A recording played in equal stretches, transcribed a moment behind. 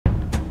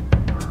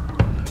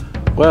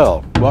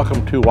Well,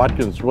 welcome to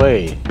Watkins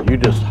Way. You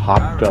just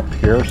hopped up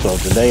here, so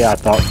today I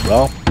thought,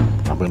 well,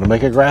 I'm going to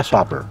make a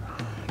grasshopper.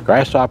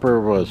 Grasshopper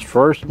was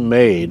first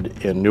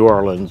made in New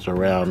Orleans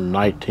around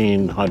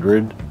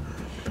 1900.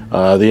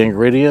 The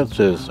ingredients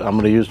is, I'm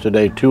going to use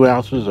today 2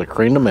 ounces of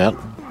Creme de Mint,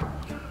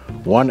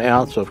 1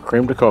 ounce of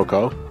Creme de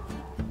Cocoa,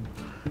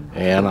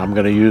 and I'm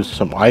going to use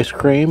some ice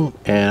cream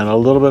and a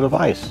little bit of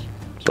ice.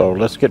 So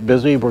let's get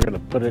busy. We're going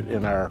to put it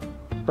in our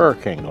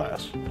hurricane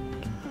glass.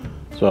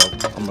 So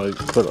I'm going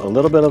to put a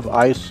little bit of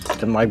ice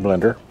in my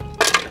blender.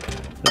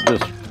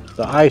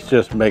 The ice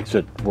just makes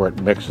it where it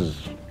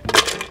mixes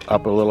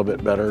up a little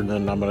bit better. And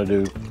then I'm going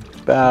to do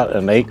about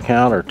an 8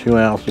 count or 2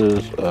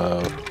 ounces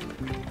of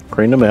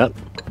Creme de Mint.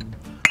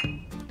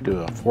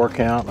 Do a 4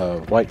 count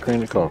of white Creme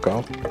de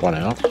Cocoa, 1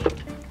 ounce.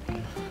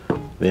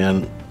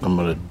 Then I'm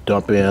going to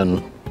dump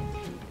in,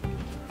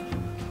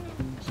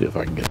 see if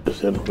I can get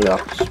this in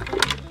without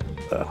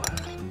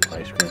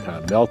ice cream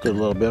kind of melted a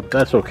little bit, but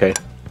that's okay.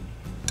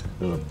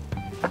 It'll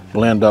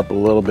blend up a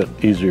little bit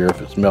easier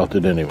if it's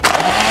melted anyway. So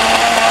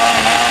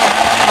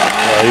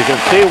you can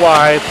see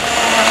why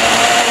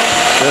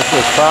this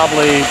was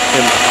probably,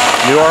 in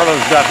New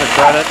Orleans got the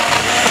credit,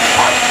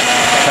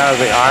 kind of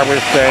the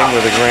Irish thing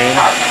with the green.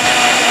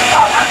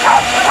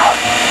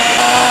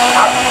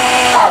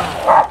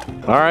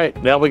 All right,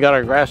 now we got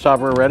our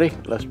grasshopper ready.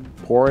 Let's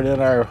pour it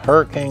in our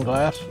hurricane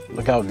glass.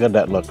 Look how good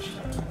that looks.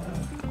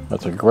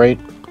 That's a great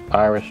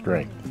Irish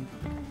drink.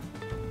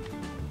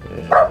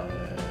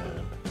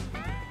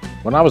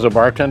 When I was a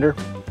bartender,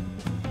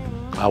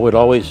 I would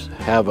always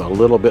have a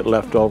little bit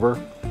left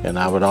over, and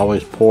I would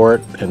always pour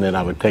it, and then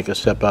I would take a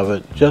sip of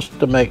it just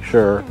to make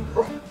sure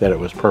that it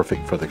was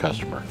perfect for the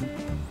customer.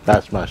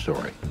 That's my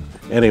story.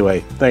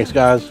 Anyway, thanks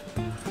guys.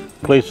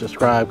 Please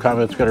subscribe,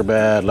 comments good or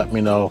bad, let me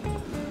know.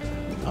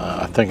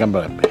 I think I'm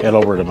going to head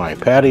over to my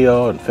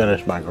patio and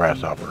finish my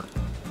grasshopper.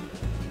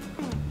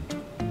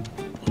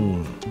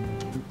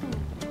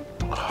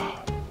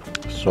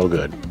 So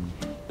good.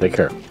 Take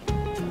care.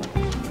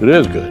 It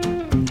is good.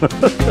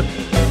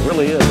 It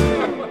really is.